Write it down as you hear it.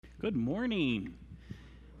Good morning.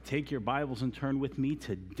 Take your Bibles and turn with me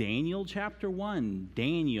to Daniel chapter 1.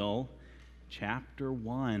 Daniel chapter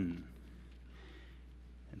 1.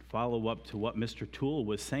 And follow up to what Mr. Toole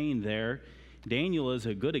was saying there. Daniel is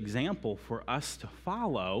a good example for us to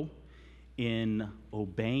follow in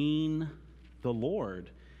obeying the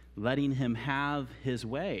Lord, letting him have his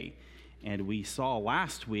way. And we saw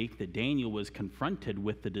last week that Daniel was confronted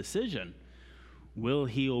with the decision. Will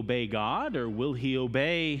he obey God or will he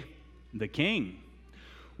obey the king?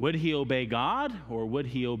 Would he obey God or would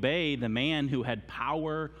he obey the man who had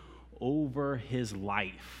power over his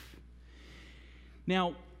life?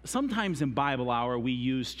 Now, sometimes in Bible Hour, we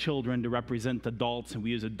use children to represent adults and we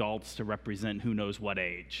use adults to represent who knows what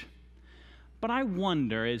age. But I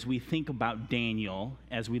wonder, as we think about Daniel,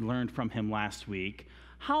 as we learned from him last week,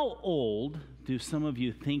 how old do some of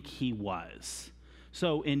you think he was?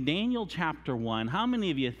 So in Daniel chapter 1, how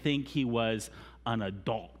many of you think he was an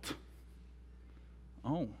adult?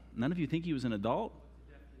 Oh, none of you think he was an adult?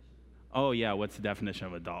 Oh, yeah, what's the definition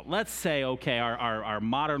of adult? Let's say, okay, our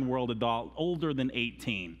modern world adult, older than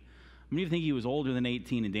 18. How many of you think he was older than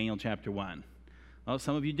 18 in Daniel chapter 1? Oh,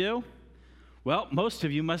 some of you do? Well, most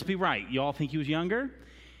of you must be right. You all think he was younger?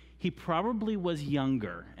 He probably was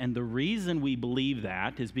younger, and the reason we believe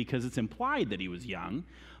that is because it's implied that he was young,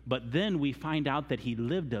 but then we find out that he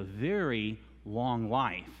lived a very long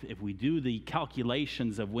life. If we do the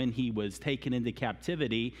calculations of when he was taken into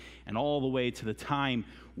captivity and all the way to the time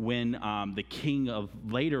when the king of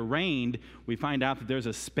later reigned, we find out that there's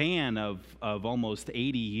a span of almost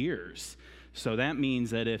 80 years. So that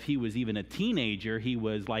means that if he was even a teenager, he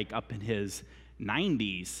was like up in his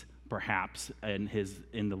 90s, perhaps,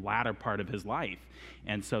 in the latter part of his life.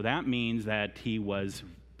 And so that means that he was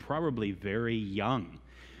probably very young,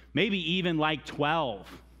 maybe even like 12.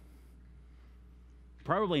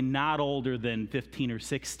 Probably not older than 15 or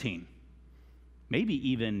 16, maybe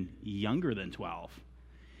even younger than 12.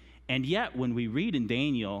 And yet, when we read in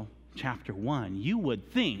Daniel chapter 1, you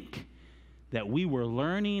would think that we were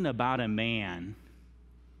learning about a man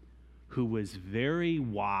who was very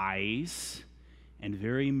wise and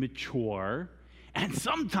very mature, and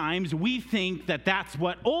sometimes we think that that's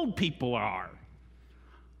what old people are.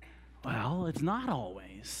 Well, it's not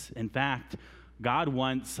always. In fact, God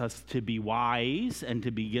wants us to be wise and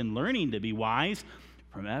to begin learning to be wise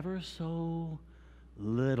from ever so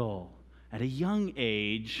little, at a young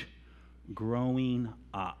age, growing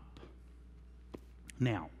up.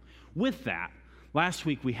 Now, with that, last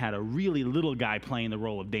week we had a really little guy playing the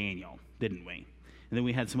role of Daniel, didn't we? And then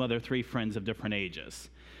we had some other three friends of different ages.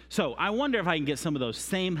 So I wonder if I can get some of those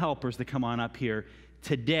same helpers to come on up here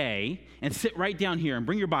today and sit right down here and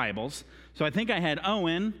bring your Bibles. So I think I had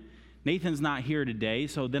Owen. Nathan's not here today,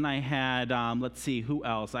 so then I had, let's see, who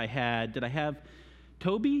else? Did I have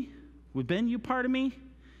Toby? Would Ben, you part of me?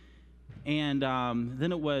 And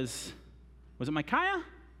then it was it Micaiah?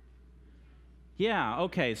 Yeah,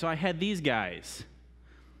 okay, so I had these guys.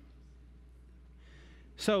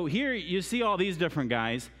 So here you see all these different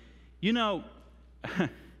guys. You know,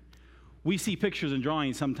 we see pictures and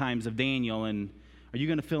drawings sometimes of Daniel, and are you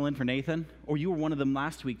going to fill in for Nathan? Or you were one of them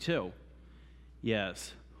last week too?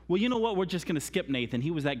 Yes. Well, you know what? We're just going to skip Nathan.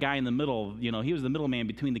 He was that guy in the middle. You know, he was the middleman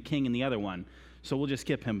between the king and the other one. So we'll just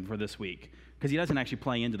skip him for this week because he doesn't actually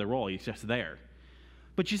play into the role. He's just there.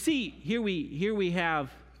 But you see, here we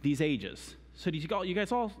have these ages. So did you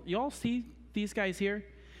guys all see these guys here?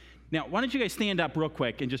 Now, why don't you guys stand up real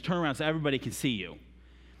quick and just turn around so everybody can see you?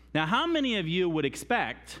 Now, how many of you would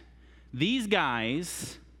expect these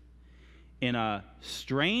guys in a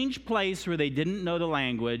strange place where they didn't know the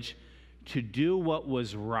language to do what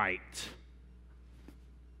was right?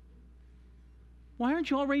 Why aren't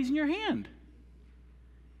you all raising your hand?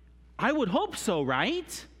 I would hope so,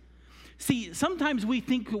 right? See, sometimes we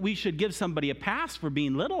think we should give somebody a pass for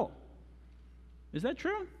being little. Is that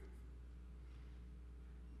true?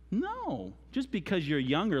 No. Just because you're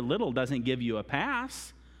young or little doesn't give you a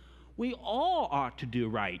pass. We all ought to do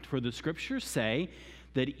right, for the scriptures say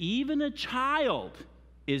that even a child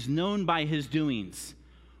is known by his doings,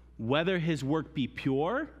 whether his work be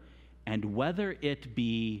pure and whether it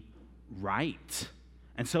be right.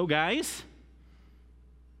 And so, guys,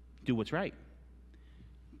 do what's right.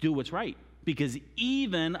 Do what's right, because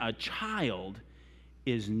even a child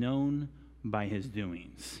is known by his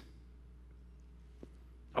doings.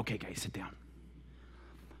 Okay, guys, sit down.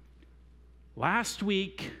 Last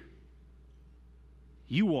week,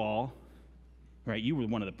 you all, right, you were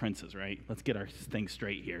one of the princes, right? Let's get our thing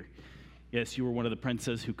straight here. Yes, you were one of the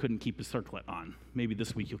princes who couldn't keep his circlet on. Maybe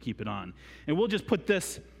this week you'll keep it on. And we'll just put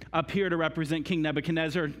this up here to represent King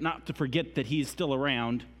Nebuchadnezzar, not to forget that he's still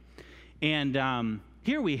around. And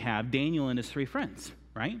here we have Daniel and his 3 friends,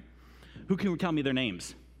 right? Who can tell me their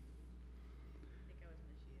names?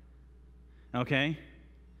 Okay.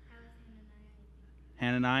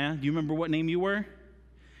 Hananiah. Do you remember what name you were?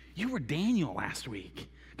 You were Daniel last week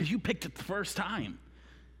because you picked it the first time.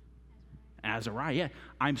 Azariah. Yeah.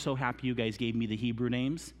 I'm so happy you guys gave me the Hebrew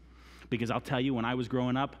names, because I'll tell you, when I was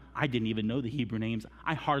growing up, I didn't even know the Hebrew names.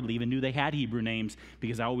 I hardly even knew they had Hebrew names,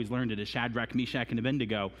 because I always learned it as Shadrach, Meshach, and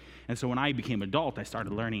Abednego. And so when I became an adult, I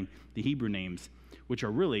started learning the Hebrew names, which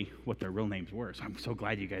are really what their real names were. So I'm so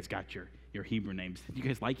glad you guys got your Hebrew names. Did you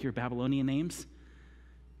guys like your Babylonian names?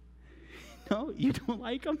 No? You don't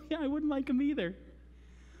like them? Yeah, I wouldn't like them either.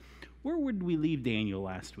 Where would we leave Daniel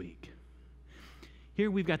last week? Here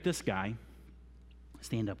we've got this guy.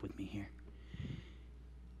 Stand up with me here.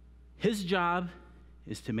 His job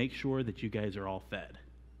is to make sure that you guys are all fed.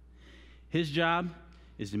 His job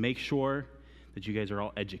is to make sure that you guys are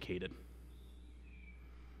all educated.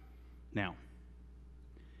 Now,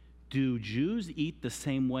 do Jews eat the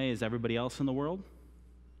same way as everybody else in the world?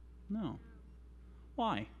 No.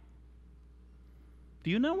 Why? Do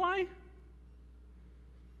you know why?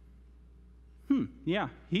 Yeah,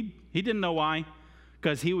 he didn't know why,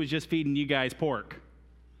 because he was just feeding you guys pork.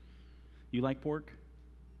 You like pork?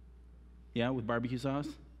 Yeah, with barbecue sauce?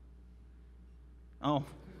 Oh.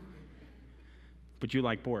 But you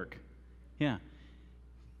like pork. Yeah.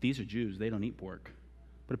 These are Jews. They don't eat pork.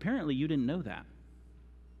 But apparently you didn't know that.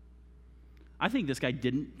 I think this guy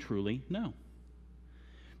didn't truly know,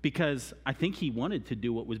 because I think he wanted to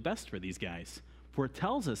do what was best for these guys. For it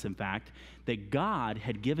tells us, in fact, that God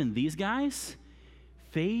had given these guys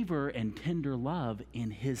favor and tender love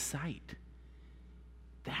in his sight.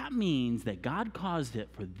 That means that God caused it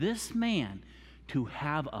for this man to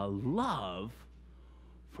have a love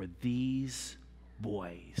for these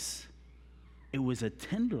boys. It was a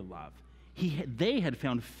tender love. They had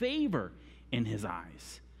found favor in his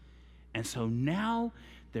eyes. And so now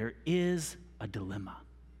there is a dilemma.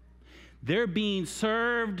 They're being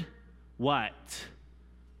served what?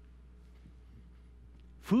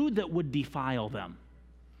 Food that would defile them.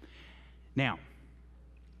 Now,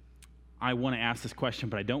 I want to ask this question,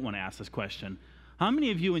 but I don't want to ask this question. How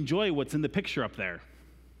many of you enjoy what's in the picture up there?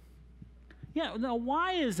 Yeah, now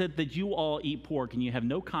why is it that you all eat pork and you have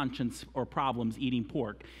no conscience or problems eating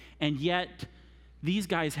pork, and yet these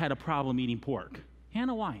guys had a problem eating pork?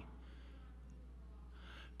 Hannah, why?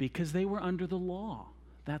 Because they were under the law.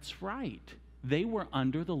 That's right. They were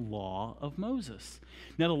under the law of Moses.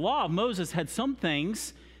 Now, the law of Moses had some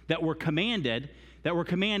things that were commanded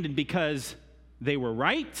because they were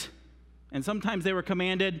right, and sometimes they were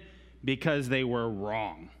commanded because they were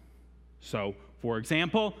wrong. So, for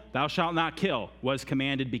example, thou shalt not kill was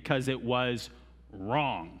commanded because it was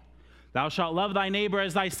wrong. Thou shalt love thy neighbor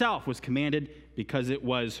as thyself was commanded because it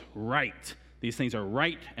was right. These things are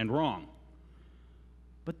right and wrong.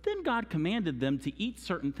 But then God commanded them to eat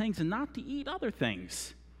certain things and not to eat other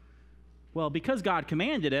things. Well, because God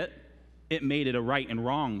commanded it, it made it a right and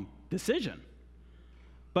wrong decision.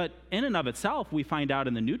 But in and of itself, we find out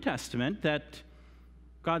in the New Testament that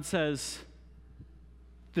God says,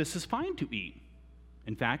 this is fine to eat.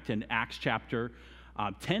 In fact, in Acts chapter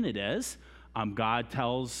 10 it is, God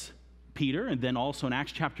tells Peter, and then also in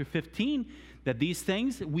Acts chapter 15, that these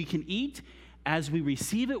things we can eat as we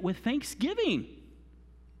receive it with thanksgiving.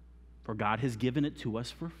 For God has given it to us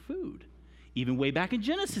for food. Even way back in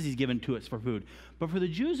Genesis, he's given it to us for food. But for the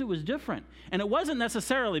Jews, it was different. And it wasn't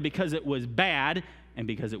necessarily because it was bad and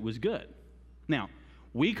because it was good. Now,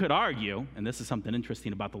 we could argue, and this is something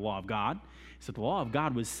interesting about the law of God, is that the law of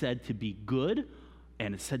God was said to be good,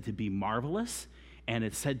 and it's said to be marvelous, and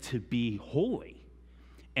it's said to be holy.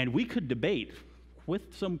 And we could debate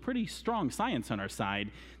with some pretty strong science on our side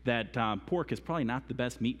that pork is probably not the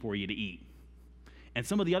best meat for you to eat. And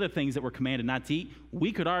some of the other things that we're commanded not to eat,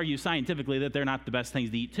 we could argue scientifically that they're not the best things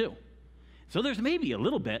to eat too. So there's maybe a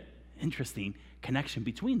little bit interesting connection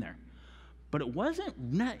between there. But it wasn't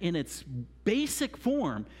in its basic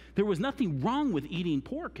form. There was nothing wrong with eating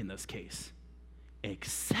pork in this case,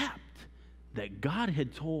 except that God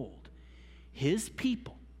had told his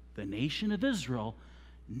people, the nation of Israel,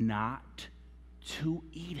 not to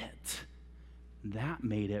eat it. That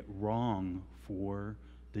made it wrong for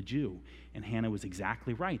the Jew. And Hannah was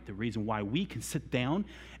exactly right. The reason why we can sit down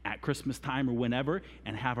at Christmas time or whenever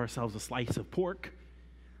and have ourselves a slice of pork,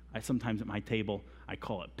 sometimes at my table, I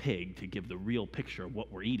call it pig to give the real picture of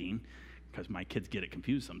what we're eating, because my kids get it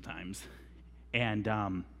confused sometimes.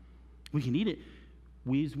 And we can eat it.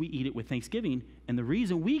 We eat it with thanksgiving. And the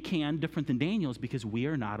reason we can, different than Daniel, is because we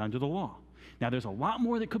are not under the law. Now, there's a lot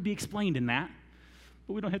more that could be explained in that,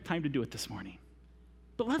 but we don't have time to do it this morning.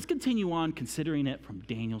 But let's continue on considering it from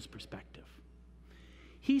Daniel's perspective.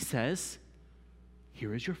 He says,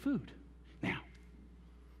 here is your food. Now,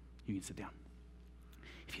 you can sit down.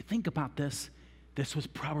 If you think about this, this was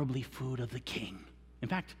probably food of the king. In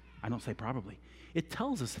fact, I don't say probably. It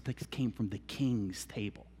tells us that this came from the king's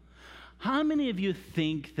table. How many of you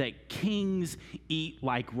think that kings eat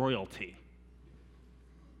like royalty?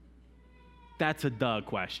 That's a duh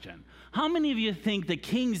question. How many of you think that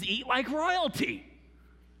kings eat like royalty?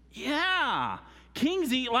 Yeah,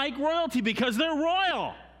 kings eat like royalty because they're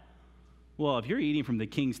royal. Well, if you're eating from the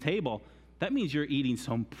king's table, that means you're eating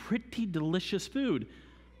some pretty delicious food.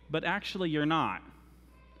 But actually, you're not,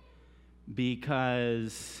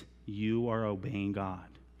 because you are obeying God.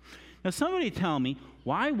 Now, somebody tell me,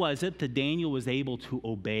 why was it that Daniel was able to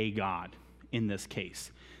obey God in this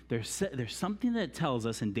case? There's something that tells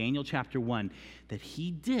us in Daniel chapter 1 that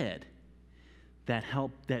he did that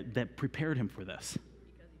helped, that prepared him for this.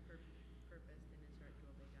 Because he purposed in his heart to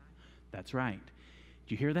obey God. That's right.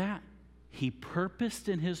 Do you hear that? He purposed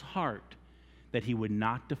in his heart that he would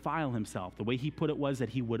not defile himself. The way he put it was that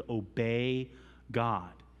he would obey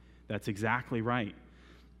God. That's exactly right.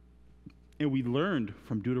 And we learned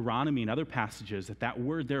from Deuteronomy and other passages that that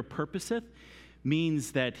word there, purposeth,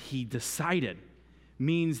 means that he decided,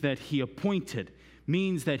 means that he appointed,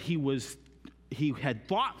 means that he had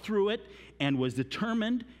thought through it and was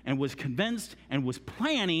determined and was convinced and was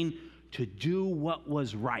planning to do what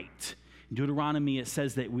was right. In Deuteronomy, it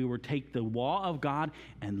says that we would take the law of God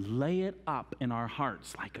and lay it up in our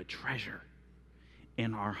hearts like a treasure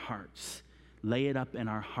in our hearts. Lay it up in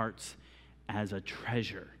our hearts as a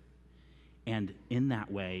treasure. And in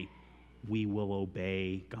that way, we will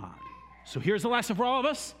obey God. So here's the lesson for all of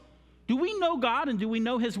us. Do we know God and do we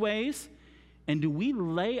know his ways? And do we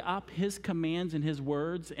lay up his commands and his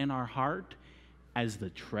words in our heart as the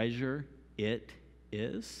treasure it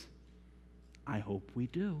is? I hope we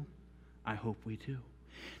do. I hope we do.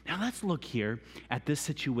 Now let's look here at this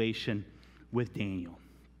situation with Daniel.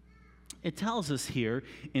 It tells us here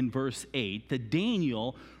in verse 8 that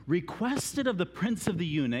Daniel requested of the prince of the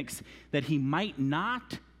eunuchs that he might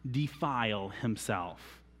not defile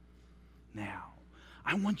himself. Now,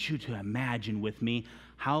 I want you to imagine with me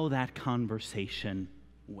how that conversation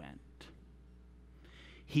went.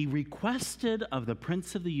 He requested of the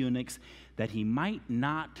prince of the eunuchs that he might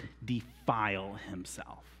not defile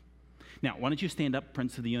himself. Now, why don't you stand up,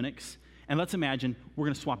 prince of the eunuchs, and let's imagine we're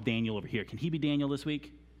going to swap Daniel over here. Can he be Daniel this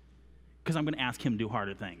week? Because I'm going to ask him to do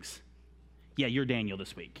harder things. Yeah, you're Daniel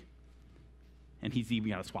this week. And he's even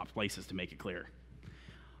got to swap places to make it clear.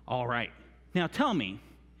 All right. Now tell me,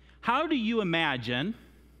 how do you imagine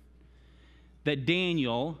that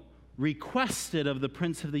Daniel requested of the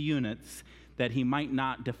prince of the eunuchs that he might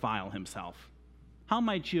not defile himself? How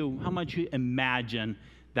might you imagine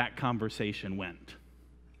that conversation went?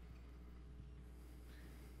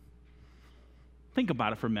 Think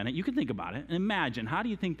about it for a minute. You can think about it and imagine. How do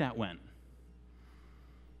you think that went?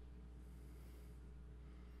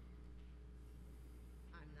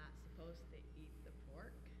 I'm not supposed to eat the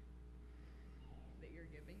pork that you're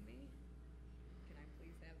giving me. Can I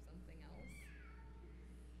please have something else?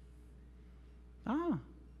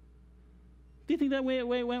 Do you think that way it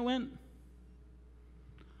went?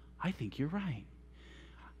 I think you're right.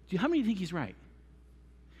 How many think he's right?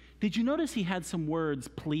 Did you notice he had some words,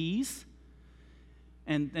 please,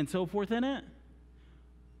 and so forth in it?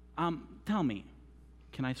 Tell me,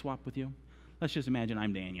 can I swap with you? Let's just imagine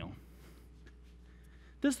I'm Daniel.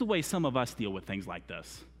 This is the way some of us deal with things like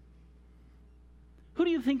this. Who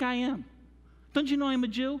do you think I am? Don't you know I'm a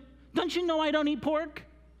Jew? Don't you know I don't eat pork?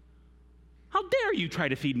 How dare you try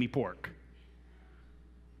to feed me pork?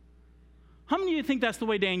 How many of you think that's the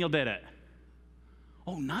way Daniel did it?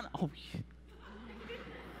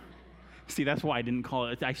 See, that's why I didn't call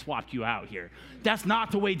it. I swapped you out here. That's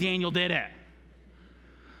not the way Daniel did it.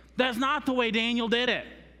 That's not the way Daniel did it.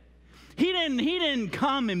 He didn't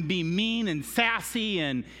come and be mean and sassy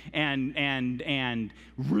and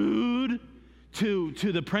rude to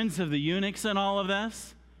the prince of the eunuchs and all of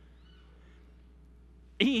this.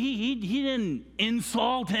 He didn't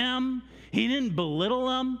insult him. He didn't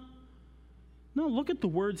belittle him. No, look at the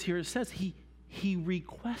words here. It says he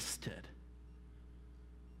requested.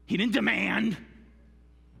 He didn't demand,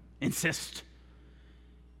 insist.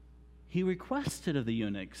 He requested of the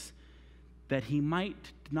eunuchs that he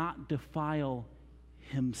might not defile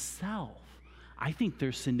himself. I think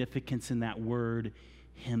there's significance in that word,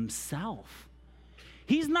 himself.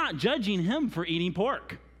 He's not judging him for eating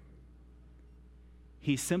pork.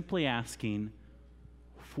 He's simply asking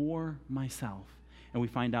for myself. And we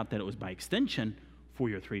find out that it was by extension for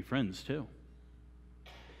your 3 friends too.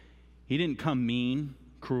 He didn't come mean,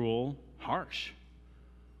 cruel, harsh.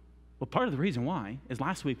 Well, part of the reason why is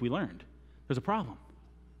last week we learned there's a problem.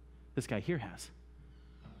 This guy here has.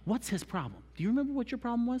 What's his problem? Do you remember what your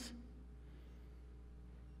problem was?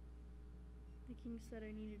 The king said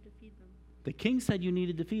I needed to feed them. The king said you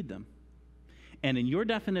needed to feed them. And in your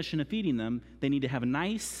definition of feeding them, they need to have a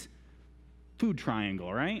nice food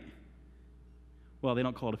triangle, right? Well, they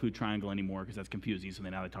don't call it a food triangle anymore because that's confusing, so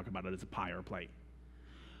now they talk about it as a pie or a plate.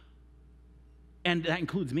 And that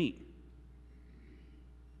includes meat.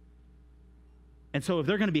 And so if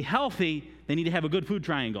they're going to be healthy, they need to have a good food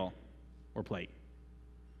triangle or plate.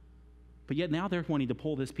 But yet now they're wanting to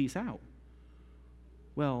pull this piece out.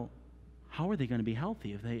 Well, how are they going to be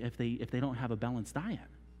healthy if they don't have a balanced diet?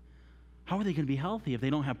 How are they going to be healthy if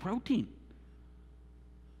they don't have protein?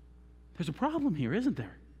 There's a problem here, isn't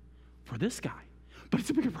there? For this guy. But it's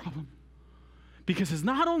a bigger problem. Because it's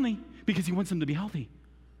not only because he wants them to be healthy.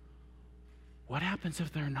 What happens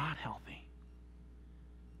if they're not healthy?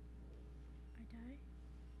 I die?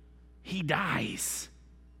 He dies.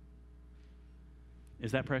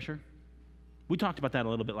 Is that pressure? We talked about that a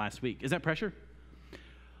little bit last week. Is that pressure?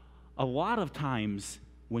 A lot of times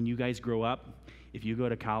when you guys grow up, if you go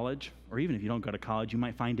to college, or even if you don't go to college, you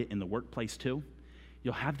might find it in the workplace too.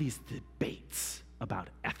 You'll have these debates about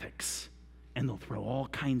ethics, and they'll throw all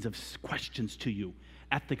kinds of questions to you.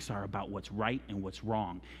 Ethics are about what's right and what's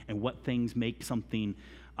wrong, and what things make something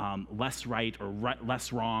less right or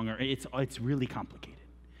less wrong, or it's really complicated.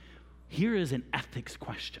 Here is an ethics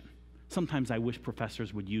question. Sometimes I wish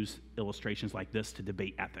professors would use illustrations like this to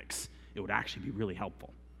debate ethics. It would actually be really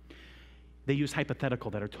helpful. They use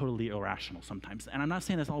hypothetical that are totally irrational sometimes. And I'm not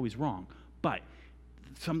saying that's always wrong, but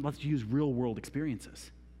let's use real-world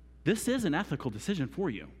experiences. This is an ethical decision for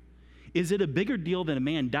you. Is it a bigger deal that a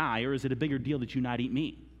man die, or is it a bigger deal that you not eat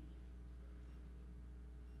meat?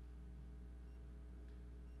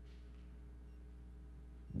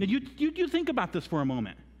 Now, you think about this for a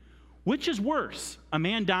moment. Which is worse, a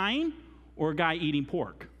man dying or a guy eating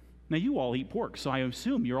pork? Now, you all eat pork, so I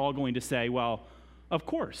assume you're all going to say, well, of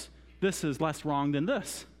course, this is less wrong than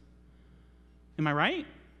this. Am I right?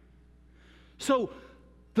 So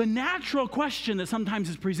the natural question that sometimes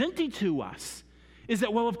is presented to us is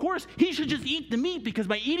that, well, of course, he should just eat the meat because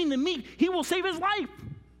by eating the meat, he will save his life.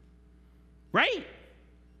 Right?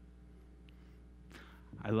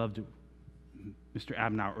 I loved Mr.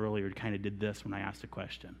 Abnow earlier kind of did this when I asked a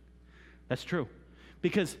question. That's true.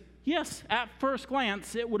 Because, yes, at first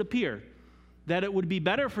glance, it would appear that it would be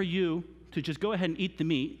better for you to just go ahead and eat the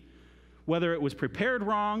meat, whether it was prepared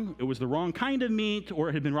wrong, it was the wrong kind of meat, or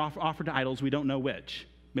it had been offered to idols. We don't know which.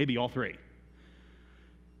 Maybe all 3.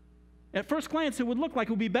 At first glance, it would look like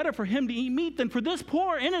it would be better for him to eat meat than for this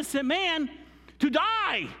poor, innocent man to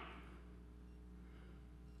die.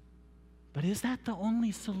 But is that the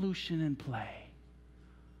only solution in play?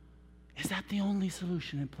 Is that the only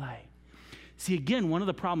solution in play? See, again, one of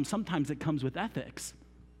the problems sometimes that comes with ethics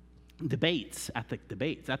debates,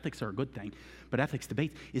 ethics are a good thing, but ethics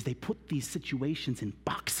debates is they put these situations in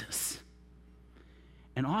boxes.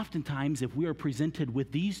 And oftentimes, if we are presented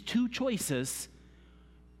with these 2 choices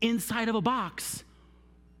inside of a box,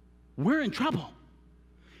 we're in trouble.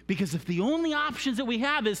 Because if the only options that we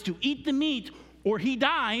have is to eat the meat or he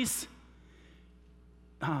dies,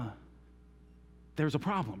 there's a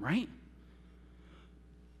problem, right?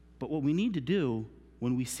 But what we need to do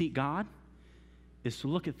when we seek God is to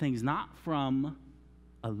look at things not from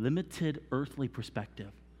a limited earthly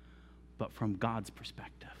perspective, but from God's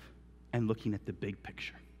perspective and looking at the big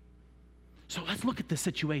picture. So let's look at the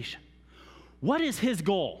situation. What is his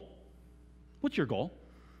goal? What's your goal?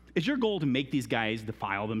 Is your goal to make these guys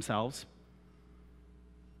defile themselves?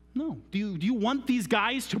 No. Do you want these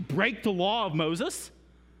guys to break the law of Moses?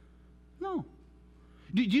 No.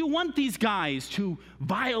 Do you want these guys to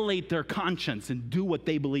violate their conscience and do what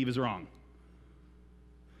they believe is wrong?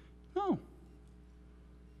 No.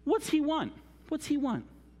 What's he want? What's he want?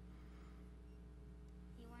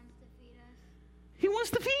 He wants to feed us. He wants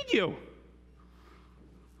to feed you.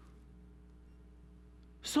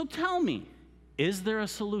 So tell me, is there a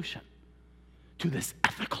solution to this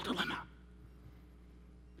ethical dilemma?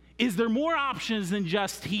 Is there more options than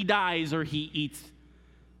just he dies or he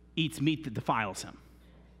eats meat that defiles him?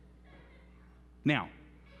 Now,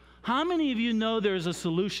 how many of you know there's a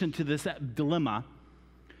solution to this dilemma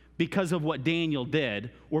because of what Daniel did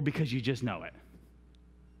or because you just know it?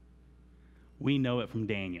 We know it from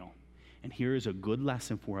Daniel. And here is a good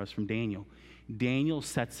lesson for us from Daniel. Daniel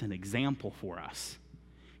sets an example for us.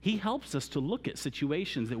 He helps us to look at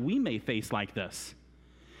situations that we may face like this.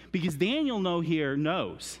 Because Daniel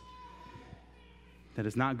knows that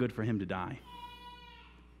it's not good for him to die.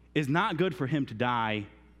 It's not good for him to die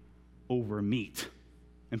over meat.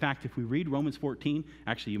 In fact, if we read Romans 14,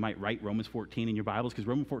 actually you might write Romans 14 in your Bibles, because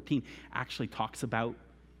Romans 14 actually talks about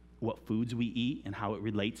what foods we eat and how it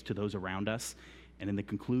relates to those around us. And in the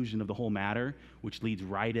conclusion of the whole matter, which leads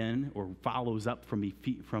right in or follows up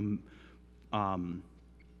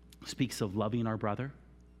speaks of loving our brother.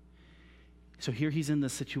 So here he's in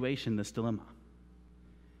this situation, this dilemma.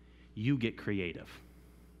 You get creative.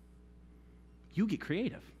 You get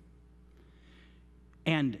creative.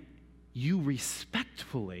 And you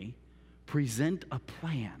respectfully present a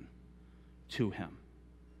plan to him.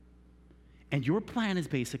 And your plan is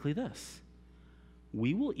basically this.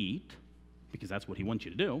 We will eat, because that's what he wants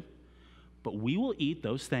you to do, but we will eat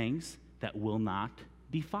those things that will not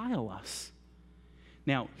defile us.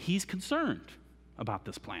 Now, he's concerned about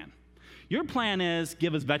this plan. Your plan is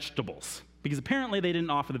give us vegetables, because apparently they didn't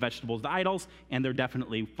offer the vegetables to idols, and they're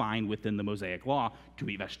definitely fine within the Mosaic law to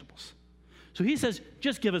eat vegetables. So he says,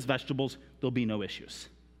 just give us vegetables, there'll be no issues.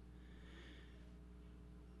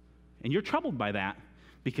 And you're troubled by that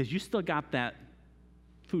because you still got that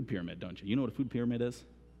food pyramid, don't you? You know what a food pyramid is?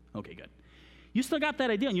 Okay, good. You still got that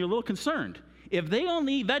idea, and you're a little concerned. If they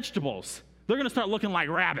only eat vegetables, they're going to start looking like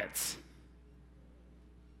rabbits.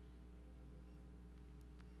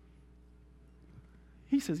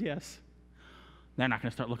 He says, yes. They're not going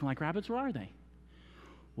to start looking like rabbits, or are they?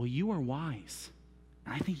 Well, you are wise.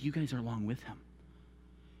 And I think you guys are along with him.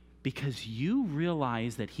 Because you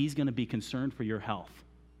realize that he's going to be concerned for your health.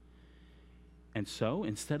 And so,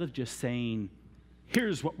 instead of just saying,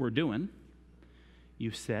 here's what we're doing,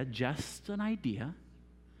 you said, just an idea.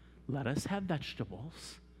 Let us have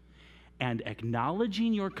vegetables. And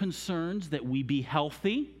acknowledging your concerns that we be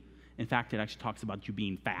healthy. In fact, it actually talks about you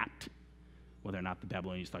being fat. Whether or not the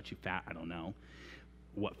Babylonians thought you fat, I don't know.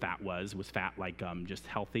 What fat was. Was fat like just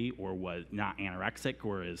healthy, or was not anorexic,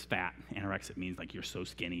 or is fat? Anorexic means like you're so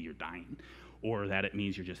skinny you're dying, or that it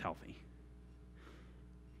means you're just healthy.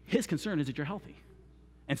 His concern is that you're healthy.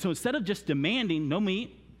 And so instead of just demanding no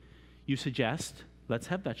meat, you suggest, let's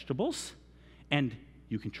have vegetables, and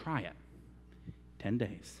you can try it. 10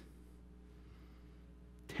 days.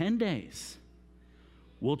 10 days.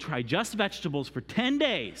 We'll try just vegetables for 10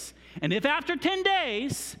 days. And if after 10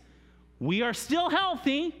 days we are still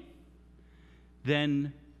healthy,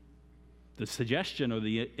 then the suggestion, or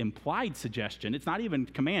the implied suggestion, it's not even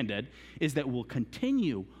commanded, is that we'll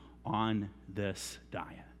continue on this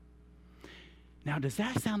diet. Now, does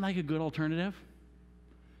that sound like a good alternative?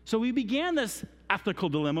 So we began this ethical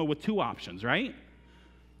dilemma with two options, right?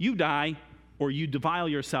 You die, or you defile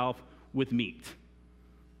yourself with meat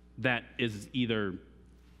that is either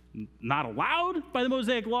not allowed by the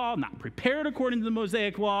Mosaic law, not prepared according to the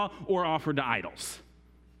Mosaic law, or offered to idols.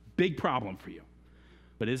 Big problem for you.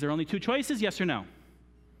 But is there only two choices, yes or no?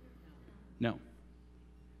 No.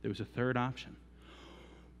 There was a third option.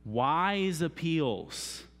 Wise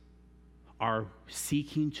appeals are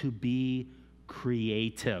seeking to be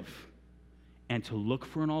creative and to look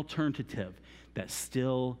for an alternative that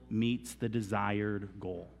still meets the desired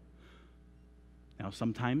goal. Now,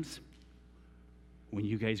 sometimes when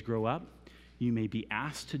you guys grow up, you may be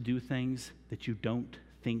asked to do things that you don't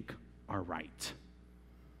think are right.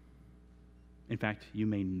 In fact, you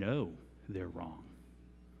may know they're wrong.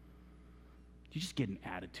 You just get an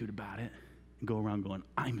attitude about it and go around going,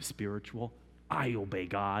 I'm spiritual. I obey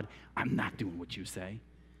God. I'm not doing what you say.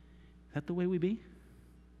 Is that the way we be?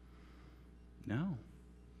 No.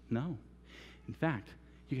 No. In fact,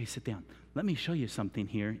 you guys sit down. Let me show you something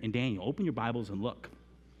here in Daniel. Open your Bibles and look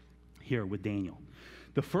here with Daniel.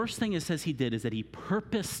 The first thing it says he did is that he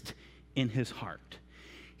purposed in his heart.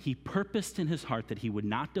 He purposed in his heart that he would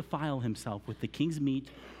not defile himself with the king's meat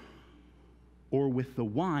or with the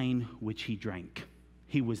wine which he drank.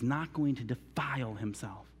 He was not going to defile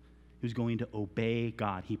himself. He was going to obey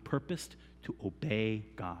God. He purposed to obey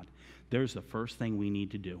God. There's the first thing we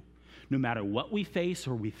need to do. No matter what we face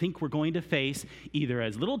or we think we're going to face, either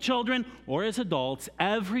as little children or as adults,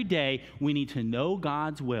 every day we need to know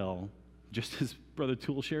God's will, just as Brother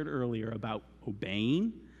Toole shared earlier about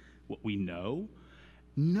obeying what we know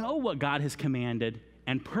what God has commanded,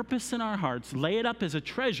 and purpose in our hearts, lay it up as a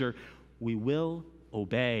treasure, we will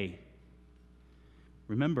obey.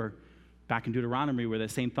 Remember, back in Deuteronomy where the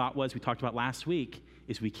same thought was we talked about last week,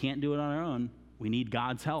 is we can't do it on our own. We need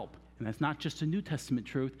God's help. And that's not just a New Testament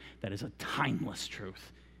truth, that is a timeless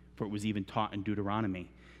truth. For it was even taught in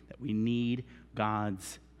Deuteronomy that we need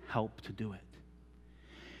God's help to do it.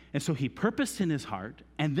 And so he purposed in his heart,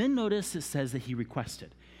 and then notice it says that he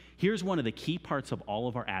requested. here's one of the key parts of all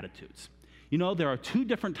of our attitudes. You know, there are two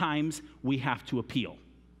different times we have to appeal.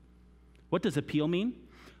 What does appeal mean?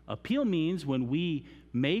 Appeal means when we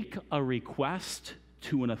make a request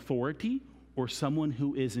to an authority or someone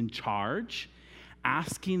who is in charge,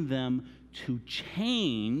 asking them to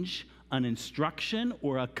change an instruction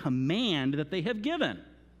or a command that they have given.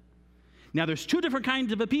 Now, there's two different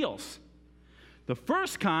kinds of appeals. The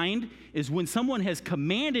first kind is when someone has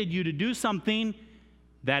commanded you to do something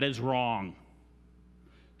that is wrong.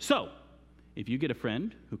 So, if you get a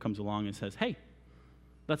friend who comes along and says, hey,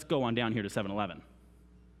 let's go on down here to 7-Eleven.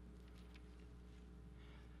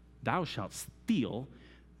 Thou shalt steal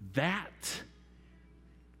that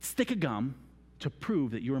stick of gum to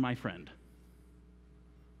prove that you are my friend.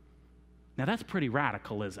 Now, that's pretty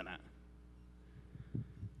radical, isn't it?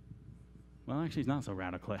 Well, actually, it's not so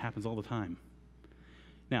radical. It happens all the time.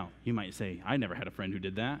 Now, you might say, I never had a friend who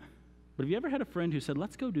did that. But have you ever had a friend who said,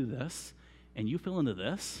 let's go do this, and you fell into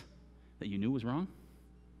this that you knew was wrong?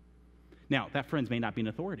 Now, that friend may not be an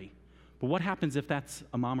authority. But what happens if that's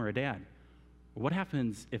a mom or a dad? Or what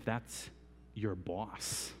happens if that's your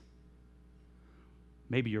boss?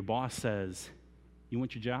 Maybe your boss says, you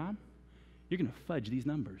want your job? You're going to fudge these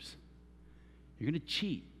numbers. You're going to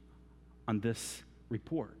cheat on this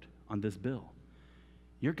report, on this bill.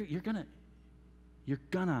 You're going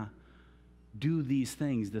to do these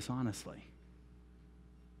things dishonestly.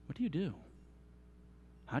 What do?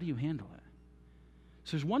 How do you handle it?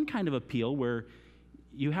 So there's one kind of appeal where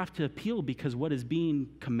you have to appeal because what is being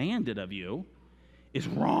commanded of you is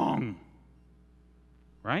wrong.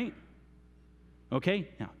 Right? Okay,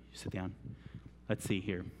 now you sit down. Let's see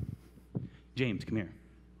here. James, come here.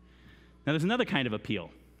 Now there's another kind of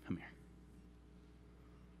appeal. Come here.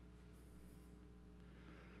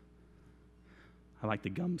 I like the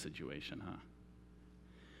gum situation, huh?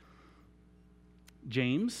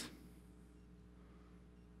 James,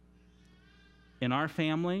 in our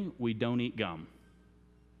family, we don't eat gum.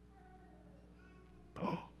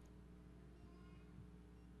 Oh.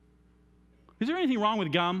 Is there anything wrong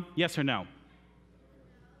with gum? Yes or no?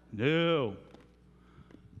 No.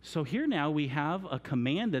 So here now we have a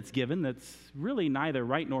command that's given that's really neither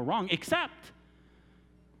right nor wrong, except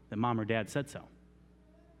that mom or dad said so.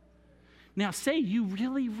 Now, say you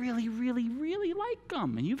really, really, really, really like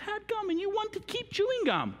gum, and you've had gum, and you want to keep chewing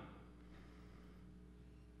gum.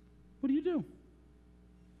 What do?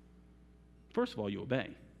 First of all, you obey.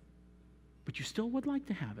 But you still would like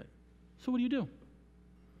to have it. So what do? Do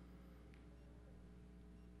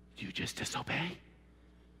you just disobey?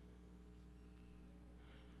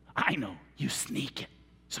 I know. You sneak it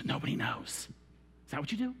so nobody knows. Is that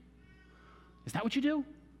what you do? Is that what you do?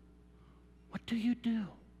 What do you do?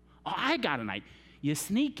 Oh, I got an idea. You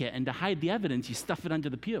sneak it, and to hide the evidence, you stuff it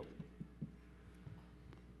under the pew.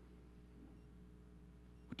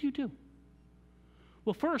 What do?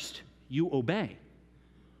 Well, first, you obey.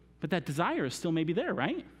 But that desire is still maybe there,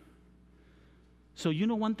 right? So you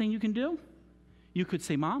know one thing you can do? You could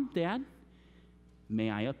say, Mom, Dad,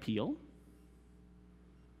 may I appeal?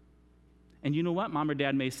 And you know what? Mom or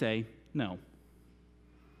Dad may say, no.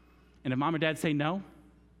 And if Mom or Dad say no,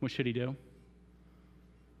 what should he do?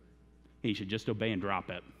 He should just obey and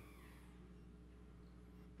drop it.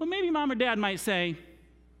 But maybe Mom or Dad might say,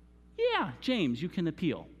 yeah, James, you can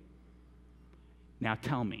appeal. Now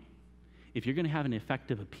tell me, if you're going to have an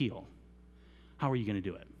effective appeal, how are you going to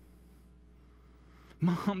do it?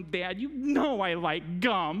 Mom, Dad, you know I like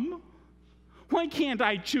gum. Why can't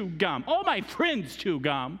I chew gum? All my friends chew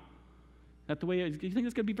gum. Is that the way, do you think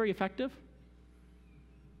it's going to be very effective?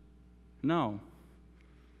 No.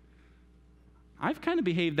 I've kind of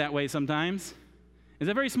behaved that way sometimes. Is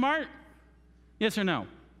that very smart? Yes or no?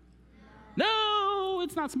 No,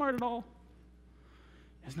 it's not smart at all.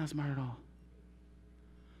 It's not smart at all.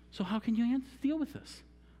 So how can you deal with this?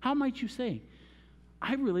 How might you say,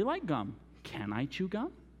 I really like gum. Can I chew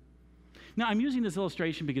gum? Now, I'm using this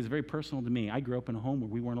illustration because it's very personal to me. I grew up in a home where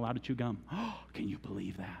we weren't allowed to chew gum. Oh, can you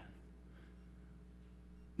believe that?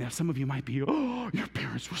 Now, some of you might be, oh, your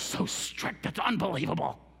parents were so strict. That's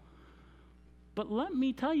unbelievable. But let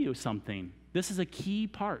me tell you something. This is a key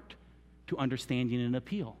part to understanding an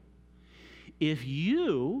appeal. If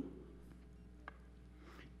you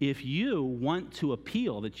want to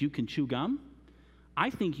appeal that you can chew gum, I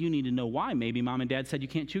think you need to know why maybe Mom and Dad said you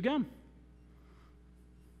can't chew gum.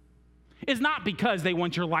 It's not because they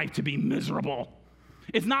want your life to be miserable.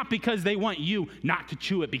 It's not because they want you not to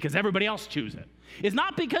chew it because everybody else chews it. It's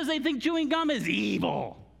not because they think chewing gum is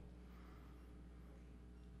evil.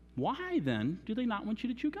 Why, then, do they not want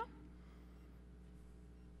you to chew gum?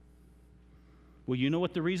 Well, you know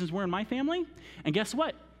what the reasons were in my family? And guess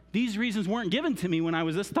what? these reasons weren't given to me when I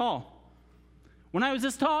was this tall. When I was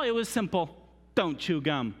this tall, it was simple. Don't chew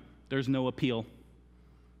gum. There's no appeal.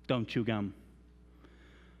 Don't chew gum.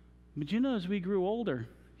 But as we grew older,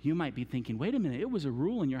 you might be thinking, wait a minute, it was a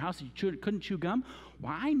rule in your house that you couldn't chew gum?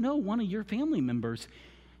 Well, I know one of your family members,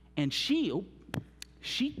 and she,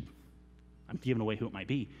 I'm giving away who it might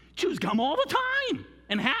be, chews gum all the time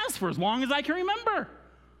and has for as long as I can remember.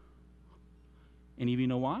 Any of you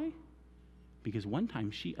know why? Because one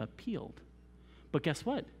time she appealed. But guess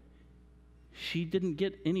what? She didn't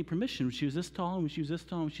get any permission when she was this tall, and when she was this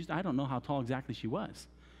tall, I don't know how tall exactly she was.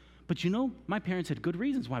 But my parents had good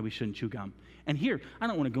reasons why we shouldn't chew gum. And here, I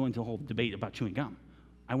don't want to go into a whole debate about chewing gum.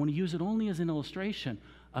 I want to use it only as an illustration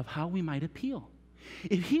of how we might appeal.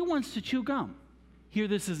 If he wants to chew gum, here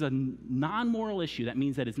this is a non-moral issue. That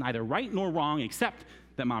means that it's neither right nor wrong, except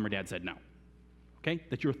that mom or dad said no. Okay?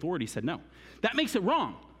 That your authority said no. That makes it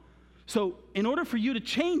wrong. So in order for you to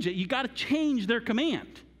change it, you got to change their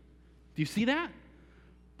command. Do you see that?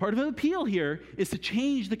 Part of an appeal here is to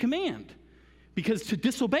change the command. Because to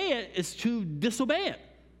disobey it is to disobey it.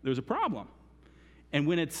 There's a problem. And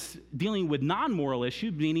when it's dealing with non-moral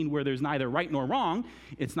issues, meaning where there's neither right nor wrong,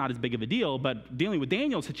 it's not as big of a deal. But dealing with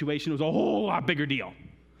Daniel's situation was a whole lot bigger deal.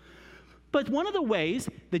 But one of the ways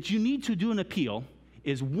that you need to do an appeal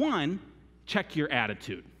is, one, check your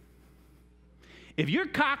attitude. If you're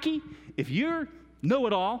cocky, if you're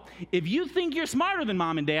know-it-all, if you think you're smarter than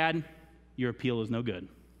mom and dad, your appeal is no good.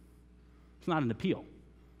 It's not an appeal.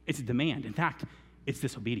 It's a demand. In fact, it's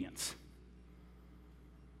disobedience.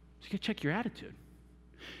 So you got to check your attitude.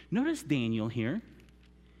 Notice Daniel here.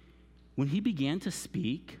 When he began to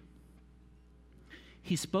speak,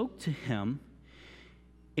 he spoke to him,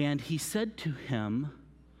 and he said to him,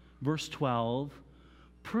 verse 12,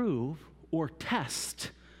 prove or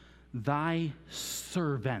test thy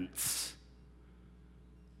servants.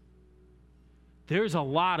 There's a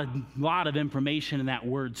lot of information in that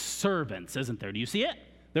word servants, isn't there? Do you see it?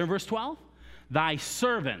 There in verse 12? Thy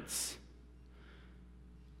servants.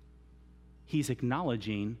 He's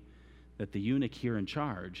acknowledging that the eunuch here in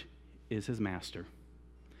charge is his master.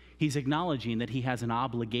 He's acknowledging that he has an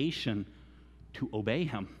obligation to obey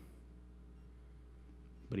him.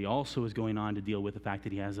 But he also is going on to deal with the fact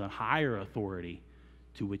that he has a higher authority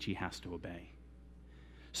to which he has to obey.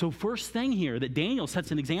 So first thing here that Daniel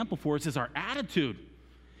sets an example for us is our attitude.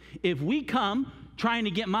 If we come trying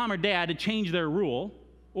to get mom or dad to change their rule,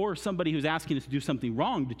 or somebody who's asking us to do something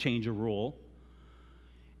wrong to change a rule,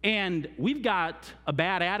 and we've got a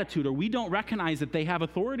bad attitude, or we don't recognize that they have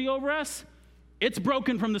authority over us, it's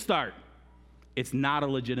broken from the start. It's not a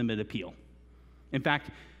legitimate appeal. In fact,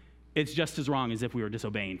 it's just as wrong as if we were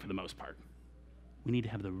disobeying for the most part. We need to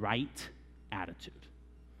have the right attitude.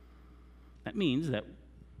 That means that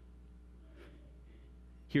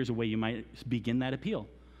here's a way you might begin that appeal.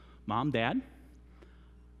 Mom, Dad,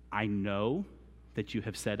 I know that you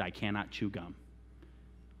have said I cannot chew gum.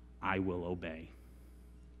 I will obey.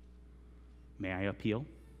 May I appeal?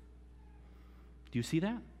 Do you see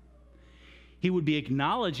that? He would be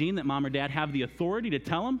acknowledging that mom or dad have the authority to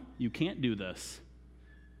tell him, you can't do this.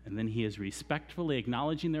 And then he is respectfully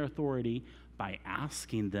acknowledging their authority by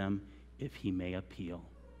asking them if he may appeal.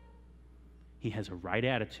 He has a right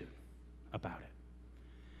attitude about it.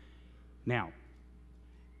 Now,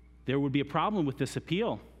 there would be a problem with this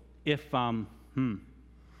appeal if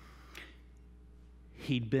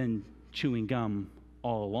he'd been chewing gum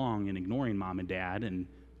all along and ignoring mom and dad and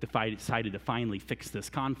decided to finally fix this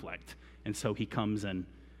conflict. And so he comes and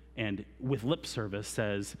with lip service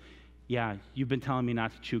says, yeah, you've been telling me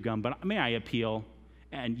not to chew gum, but may I appeal?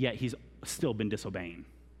 And yet he's still been disobeying.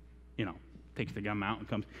 Takes the gum out and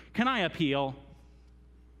comes, can I appeal?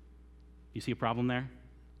 You see a problem there?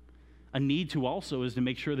 A need to also is to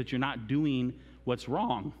make sure that you're not doing what's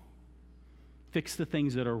wrong. Fix the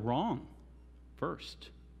things that are wrong first.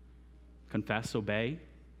 Confess, obey,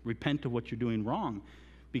 repent of what you're doing wrong,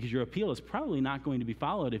 because your appeal is probably not going to be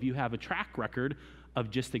followed if you have a track record of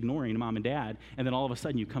just ignoring mom and dad, and then all of a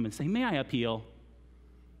sudden you come and say, may I appeal?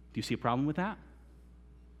 Do you see a problem with that?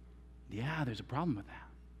 Yeah, there's a problem with that.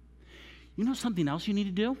 You know something else you need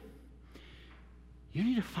to do? You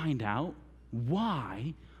need to find out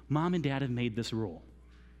why mom and dad have made this rule.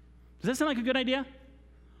 Does that sound like a good idea?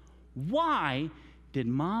 Why did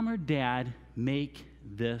mom or dad make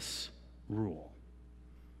this rule?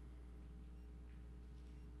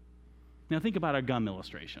 Now think about our gum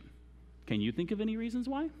illustration. Can you think of any reasons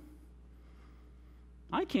why?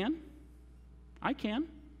 I can. And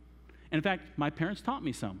in fact, my parents taught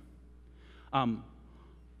me some.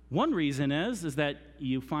 One reason is that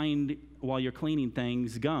you find, while you're cleaning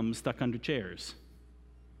things, gum stuck under chairs.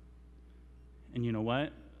 And you know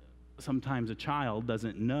what? Sometimes a child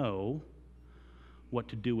doesn't know what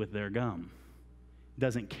to do with their gum,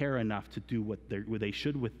 doesn't care enough to do what they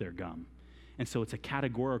should with their gum. And so it's a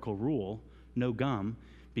categorical rule, no gum,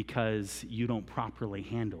 because you don't properly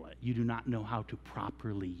handle it. You do not know how to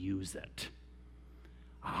properly use it.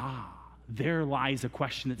 There lies a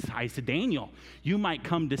question that ties to Daniel. You might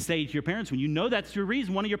come to say to your parents, when you know that's your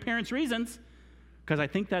reason, one of your parents' reasons, because I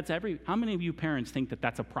think how many of you parents think that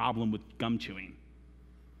that's a problem with gum chewing?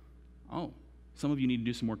 Oh, some of you need to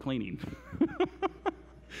do some more cleaning.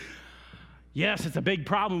 Yes, it's a big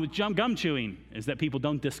problem with gum chewing, is that people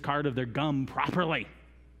don't discard of their gum properly.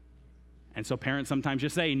 And so parents sometimes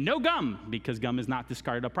just say, no gum, because gum is not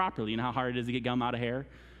discarded up properly. You know how hard it is to get gum out of hair?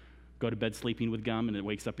 Go to bed sleeping with gum and it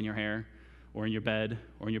wakes up in your hair or in your bed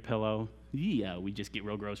or in your pillow. Yeah, we just get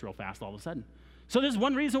real gross real fast all of a sudden. So there's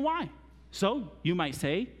one reason why. So you might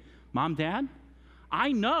say, Mom, Dad,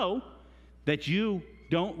 I know that you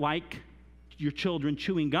don't like your children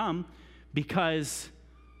chewing gum because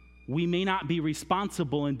we may not be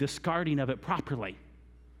responsible in discarding of it properly.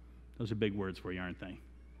 Those are big words for you, aren't they?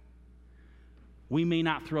 We may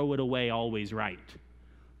not throw it away always right,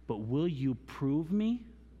 but will you prove me?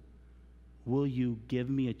 Will you give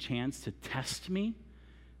me a chance to test me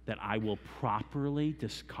that I will properly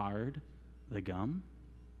discard the gum?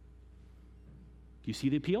 Do you see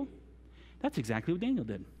the appeal? That's exactly what Daniel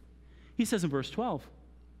did. He says in verse 12,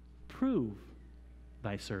 prove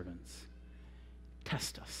thy servants.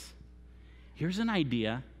 Test us. Here's an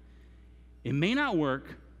idea. It may not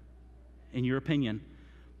work, in your opinion,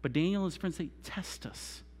 but Daniel and his friends say, test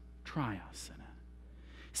us, try us in it.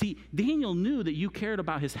 See, Daniel knew that you cared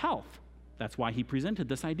about his health. That's why he presented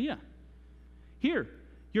this idea. Here,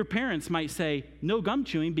 your parents might say, no gum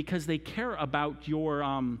chewing, because they care about your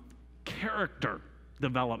character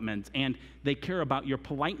development, and they care about your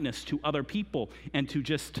politeness to other people and to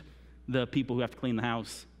just the people who have to clean the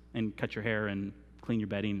house and cut your hair and clean your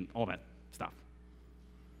bedding, all that stuff.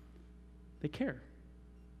 They care.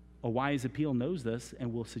 A wise appeal knows this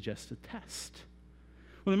and will suggest a test.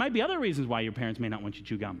 Well, there might be other reasons why your parents may not want you to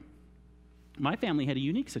chew gum. My family had a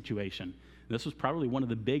unique situation. This was probably one of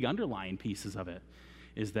the big underlying pieces of it,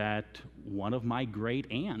 is that one of my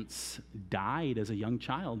great aunts died as a young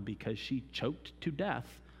child because she choked to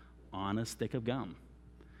death on a stick of gum.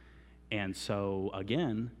 And so,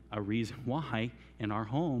 again, a reason why in our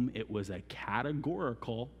home it was a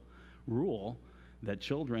categorical rule that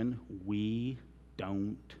children, we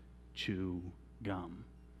don't chew gum.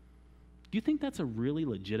 Do you think that's a really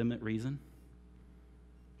legitimate reason?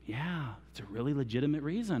 Yeah, it's a really legitimate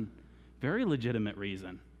reason. Very legitimate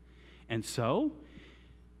reason. And so,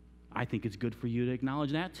 I think it's good for you to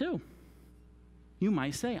acknowledge that too. You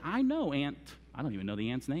might say, I know Aunt, I don't even know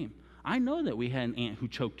the aunt's name. I know that we had an aunt who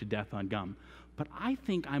choked to death on gum, but I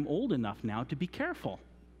think I'm old enough now to be careful.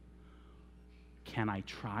 Can I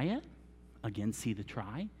try it? Again, see the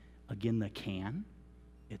try. Again, the can.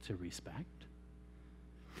 It's a respect.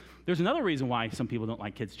 There's another reason why some people don't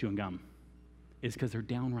like kids chewing gum, is because they're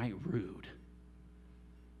downright rude.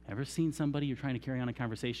 Ever seen somebody you're trying to carry on a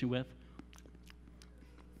conversation with?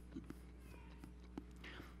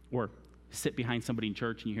 Or sit behind somebody in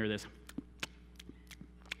church and you hear this.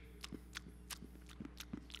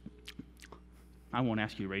 I won't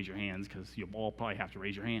ask you to raise your hands because you'll all probably have to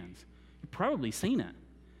raise your hands. You've probably seen it.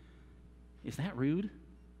 Is that rude?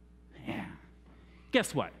 Yeah.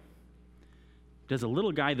 Guess what? Does a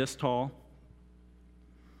little guy this tall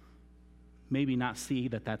maybe not see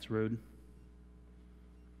that that's rude?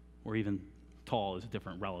 Or even tall is a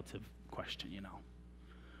different relative question, you know.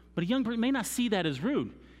 But a young person may not see that as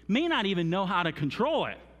rude, may not even know how to control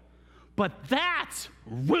it. But that's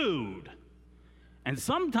rude. And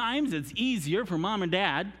sometimes it's easier for mom and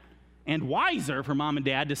dad, and wiser for mom and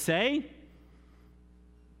dad to say,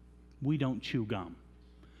 we don't chew gum,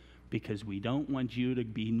 because we don't want you to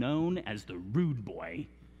be known as the rude boy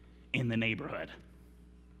in the neighborhood.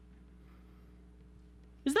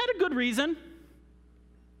 Is that a good reason?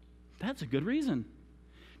 That's a good reason.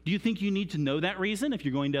 Do you think you need to know that reason if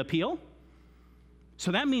you're going to appeal?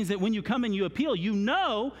 So that means that when you come and you appeal, you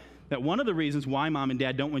know that one of the reasons why mom and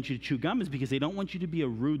dad don't want you to chew gum is because they don't want you to be a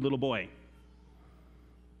rude little boy.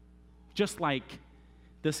 Just like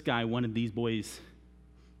this guy wanted these boys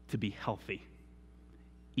to be healthy,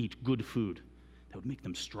 eat good food that would make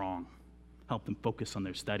them strong, help them focus on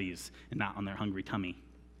their studies and not on their hungry tummy.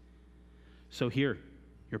 So here,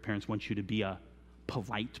 your parents want you to be a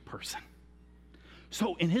polite person.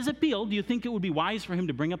 So in his appeal, do you think it would be wise for him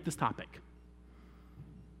to bring up this topic?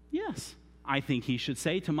 Yes. I think he should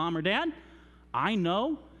say to mom or dad, I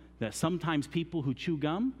know that sometimes people who chew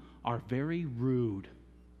gum are very rude.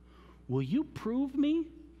 Will you prove me,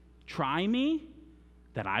 try me,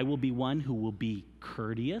 that I will be one who will be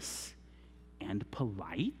courteous and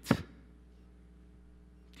polite?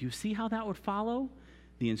 Do you see how that would follow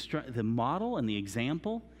the model and the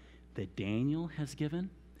example that Daniel has given?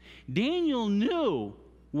 Daniel knew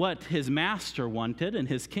what his master wanted and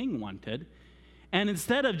his king wanted, and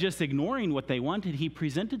instead of just ignoring what they wanted, he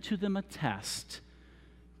presented to them a test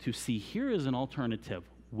to see, here is an alternative.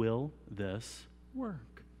 Will this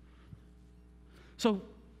work? So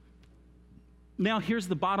now here's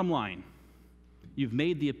the bottom line. You've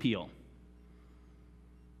made the appeal.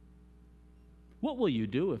 What will you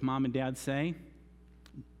do if mom and dad say,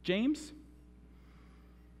 James,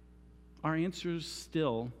 our answer is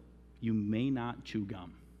still, you may not chew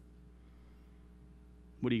gum?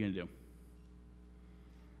 What are you going to do?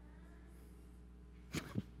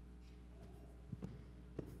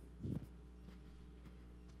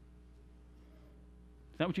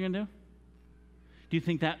 Is that what you're going to do? Do you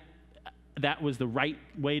think that was the right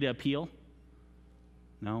way to appeal?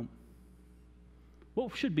 No.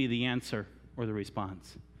 What should be the answer or the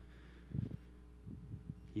response?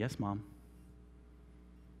 Yes, Mom.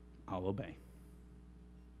 I'll obey.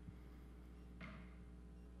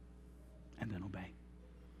 And then obey.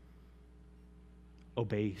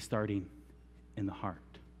 Obey starting in the heart.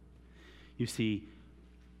 You see,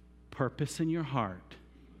 purpose in your heart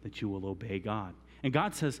that you will obey God. And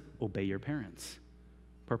God says, obey your parents.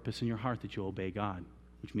 Purpose in your heart that you'll obey God,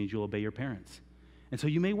 which means you'll obey your parents. And so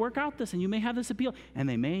you may work out this and you may have this appeal, and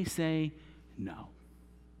they may say no.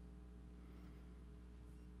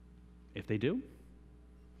 If they do,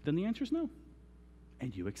 then the answer is no.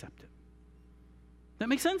 And you accept it. That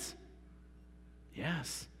makes sense?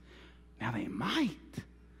 Yes. Now they might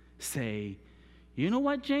say, you know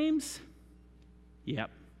what, James?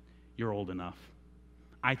 Yep, you're old enough.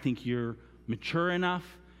 I think you're mature enough,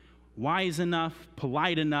 wise enough,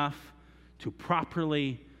 polite enough to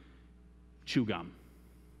properly chew gum.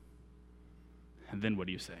 And then what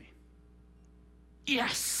do you say?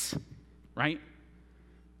 Yes! Right?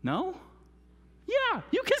 No? Yeah,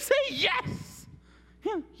 you can say yes!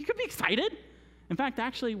 Yeah, you could be excited. In fact,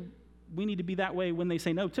 actually, we need to be that way when they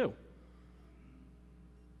say no, too.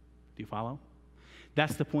 Do you follow?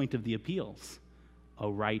 That's the point of the appeals. A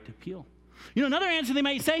right appeal. You know, another answer they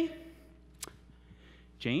might say,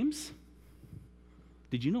 James,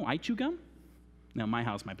 did you know I chew gum? Now, in my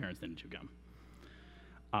house, my parents didn't chew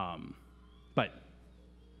gum. But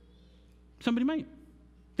somebody might.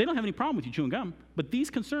 They don't have any problem with you chewing gum, but these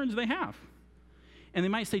concerns they have. And they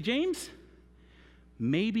might say, James,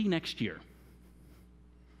 maybe next year.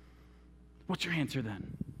 What's your answer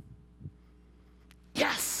then?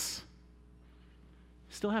 Yes!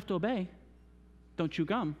 Still have to obey. Don't chew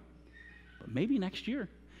gum. But maybe next year.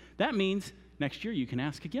 That means next year you can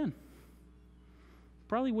ask again.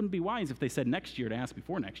 Probably wouldn't be wise if they said next year to ask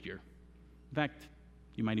before next year. In fact,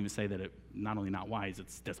 you might even say that it not only not wise,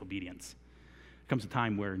 it's disobedience. There comes a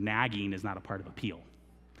time where nagging is not a part of appeal.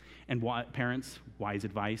 And parents, wise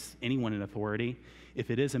advice, anyone in authority,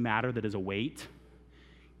 if it is a matter that is a weight,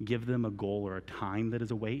 give them a goal or a time that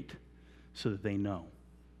is a weight so that they know.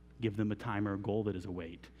 Give them a time or a goal that is a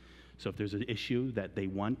weight. So if there's an issue that they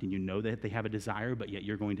want and you know that they have a desire, but yet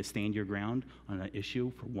you're going to stand your ground on an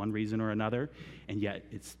issue for one reason or another, and yet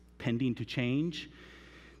it's pending to change,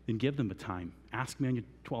 then give them a time. Ask me on your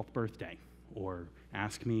 12th birthday, or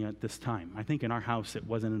ask me at this time. I think in our house it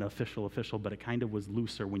wasn't an official, but it kind of was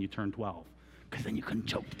looser when you turned 12, because then you couldn't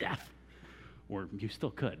choke to death. Or you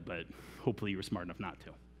still could, but hopefully you were smart enough not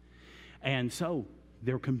to. And so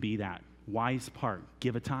there can be that wise part.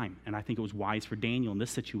 Give a time. And I think it was wise for Daniel in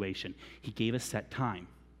this situation. He gave a set time.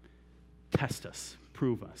 Test us.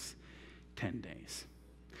 Prove us. 10 days.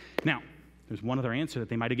 Now, there's one other answer that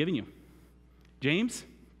they might have given you. James,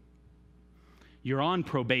 you're on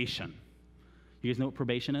probation. You guys know what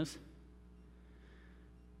probation is?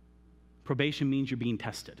 Probation means you're being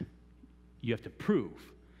tested. You have to prove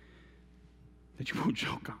that you won't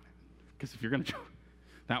choke on it. Because if you're going to choke,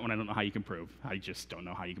 that one I don't know how you can prove. I just don't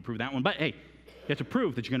know how you can prove that one. But hey, you have to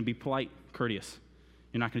prove that you're going to be polite, courteous.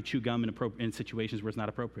 You're not going to chew gum in situations where it's not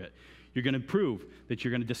appropriate. You're going to prove that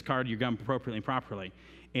you're going to discard your gum appropriately and properly.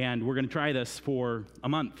 And we're going to try this for a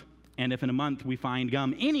month. And if in a month we find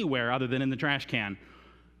gum anywhere other than in the trash can,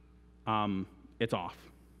 it's off.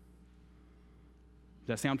 Does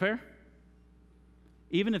that sound fair?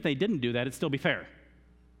 Even if they didn't do that, it'd still be fair.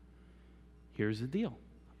 Here's the deal.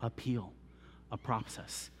 Appeal. A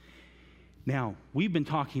process. Now, we've been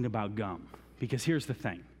talking about gum because here's the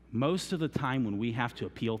thing. Most of the time when we have to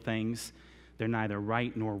appeal things, they're neither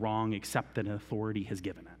right nor wrong except that an authority has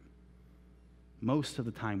given it. Most of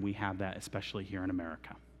the time we have that, especially here in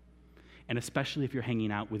America. And especially if you're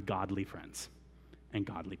hanging out with godly friends and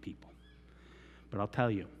godly people. But I'll tell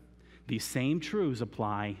you, these same truths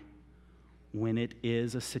apply when it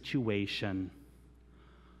is a situation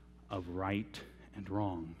of right and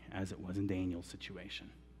wrong, as it was in Daniel's situation.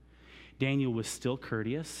 Daniel was still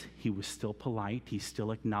courteous. He was still polite. He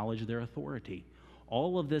still acknowledged their authority.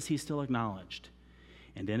 All of this he still acknowledged.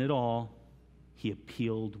 And in it all, he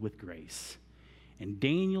appealed with grace. And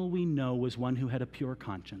Daniel, we know, was one who had a pure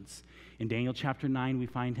conscience. In Daniel chapter 9, we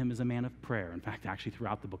find him as a man of prayer. In fact, actually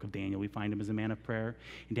throughout the book of Daniel, we find him as a man of prayer.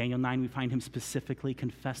 In Daniel 9, we find him specifically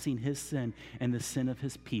confessing his sin and the sin of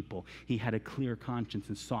his people. He had a clear conscience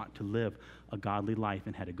and sought to live a godly life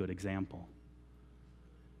and had a good example.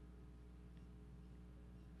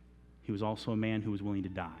 He was also a man who was willing to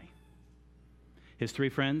die. His three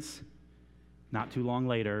friends, not too long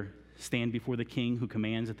later, stand before the king who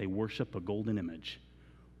commands that they worship a golden image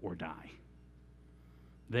or die.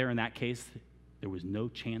 There, in that case, there was no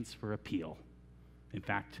chance for appeal. In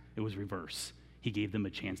fact, it was reverse. He gave them a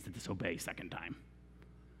chance to disobey second time.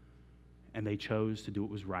 And they chose to do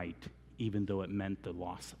what was right, even though it meant the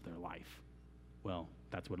loss of their life. Well,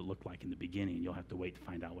 that's what it looked like in the beginning. You'll have to wait to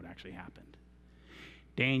find out what actually happened.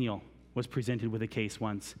 Daniel was presented with a case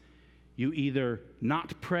once. You either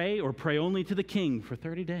not pray or pray only to the king for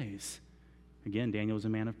 30 days. Again, Daniel was a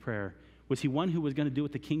man of prayer. Was he one who was going to do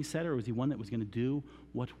what the king said, or was he one that was going to do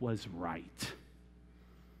what was right?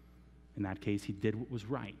 In that case, he did what was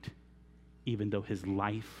right, even though his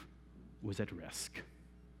life was at risk.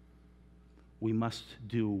 We must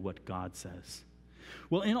do what God says.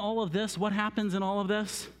 Well, in all of this, what happens in all of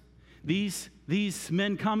this? These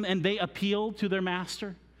men come and they appeal to their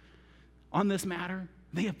master on this matter.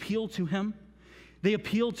 They appeal to him. They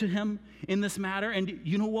appealed to him in this matter. And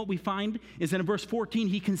you know what we find is in verse 14,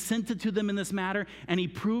 he consented to them in this matter, and he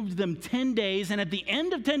proved them 10 days. And at the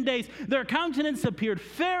end of 10 days, their countenance appeared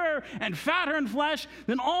fairer and fatter in flesh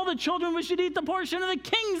than all the children which should eat the portion of the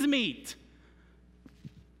king's meat.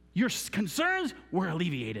 Your concerns were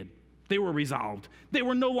alleviated. They were resolved. They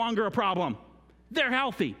were no longer a problem. They're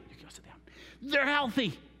healthy. You can go sit down. They're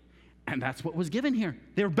healthy. And that's what was given here.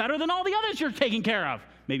 They're better than all the others you're taking care of.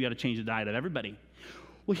 Maybe you ought to change the diet of everybody.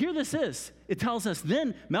 Well, here this is. It tells us,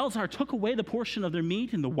 then Melzar took away the portion of their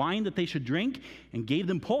meat and the wine that they should drink and gave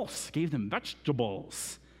them pulse, gave them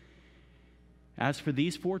vegetables. As for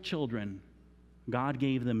these 4 children, God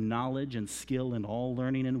gave them knowledge and skill in all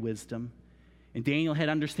learning and wisdom. And Daniel had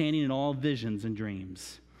understanding in all visions and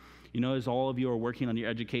dreams. You know, as all of you are working on your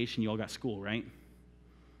education, you all got school, right?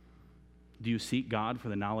 Do you seek God for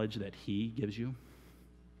the knowledge that he gives you?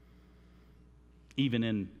 Even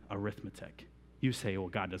in arithmetic. You say, well,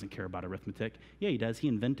 God doesn't care about arithmetic. Yeah, he does. He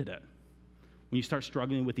invented it. When you start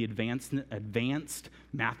struggling with the advanced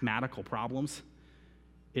mathematical problems,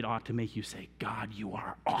 it ought to make you say, God, you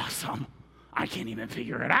are awesome. I can't even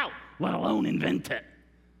figure it out, let alone invent it.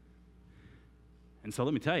 And so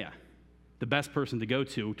let me tell you, the best person to go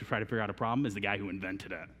to try to figure out a problem is the guy who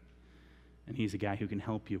invented it. And he's the guy who can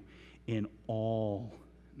help you in all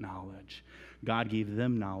knowledge. God gave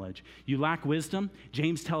them knowledge. You lack wisdom?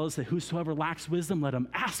 James tells us that whosoever lacks wisdom, let him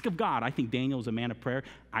ask of God. I think Daniel was a man of prayer.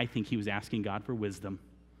 I think he was asking God for wisdom.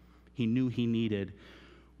 He knew he needed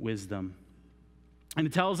wisdom. And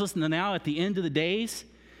it tells us now at the end of the days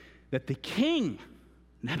that the king,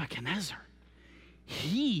 Nebuchadnezzar,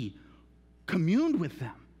 he communed with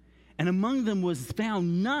them. And among them was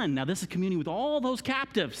found none. Now this is communing with all those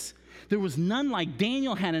captives. There was none like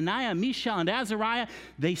Daniel, Hananiah, Mishael, and Azariah.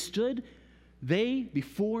 They stood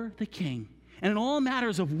before the king. And in all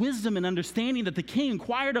matters of wisdom and understanding that the king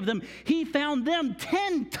inquired of them, he found them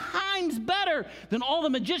 10 times better than all the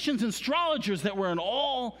magicians and astrologers that were in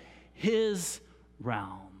all his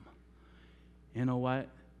realm. You know what?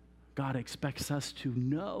 God expects us to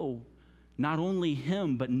know not only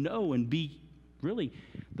him, but know and be really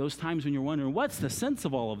those times when you're wondering, what's the sense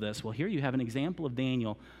of all of this? Well, here you have an example of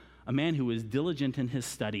Daniel, a man who was diligent in his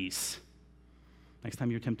studies. Next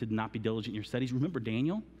time you're tempted to not be diligent in your studies, remember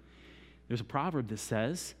Daniel. There's a proverb that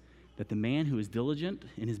says that the man who is diligent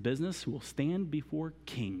in his business will stand before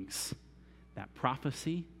kings. That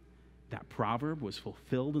prophecy, that proverb was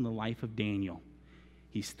fulfilled in the life of Daniel.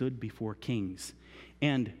 He stood before kings.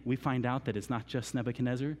 And we find out that it's not just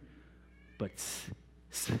Nebuchadnezzar, but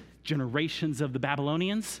generations of the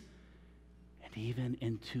Babylonians, and even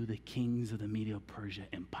into the kings of the Medo-Persia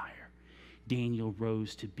Empire. Daniel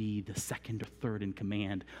rose to be the second or third in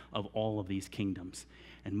command of all of these kingdoms.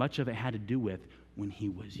 And much of it had to do with when he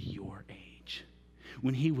was your age.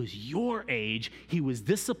 When he was your age, he was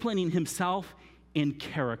disciplining himself in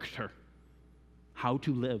character. how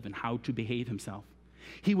to live and how to behave himself.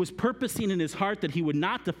 He was purposing in his heart that he would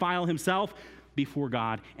not defile himself before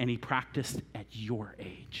God, and he practiced at your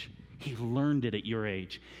age. He learned it at your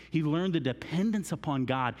age. He learned the dependence upon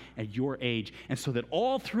God at your age. And so that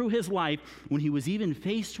all through his life, when he was even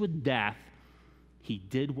faced with death, he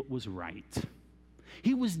did what was right.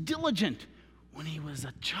 He was diligent when he was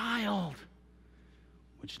a child,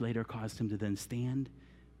 which later caused him to then stand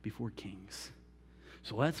before kings.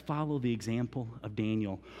 So let's follow the example of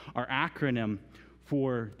Daniel. Our acronym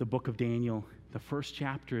for the book of Daniel, the first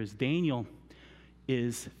chapter is Daniel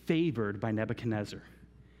is favored by Nebuchadnezzar.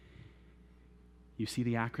 You see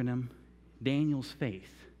the acronym? Daniel's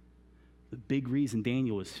faith. The big reason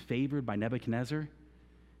Daniel was favored by Nebuchadnezzar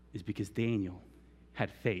is because Daniel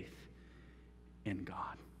had faith in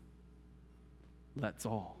God. Let's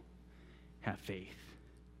all have faith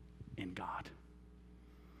in God.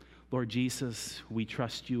 Lord Jesus, we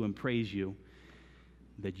trust you and praise you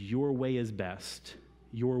that your way is best.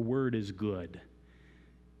 Your word is good.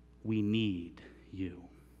 We need you.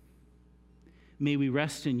 May we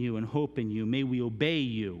rest in you and hope in you. May we obey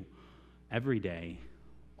you every day,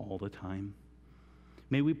 all the time.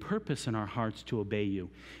 May we purpose in our hearts to obey you.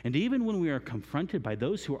 And even when we are confronted by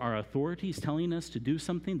those who are authorities telling us to do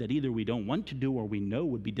something that either we don't want to do or we know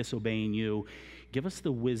would be disobeying you, give us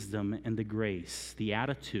the wisdom and the grace, the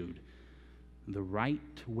attitude, the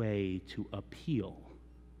right way to appeal.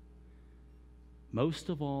 Most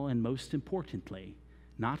of all and most importantly,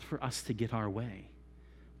 not for us to get our way,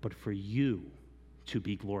 but for you to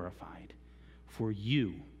be glorified, for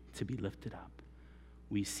you to be lifted up.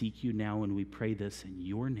 We seek you now and we pray this in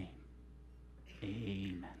your name.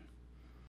 Amen.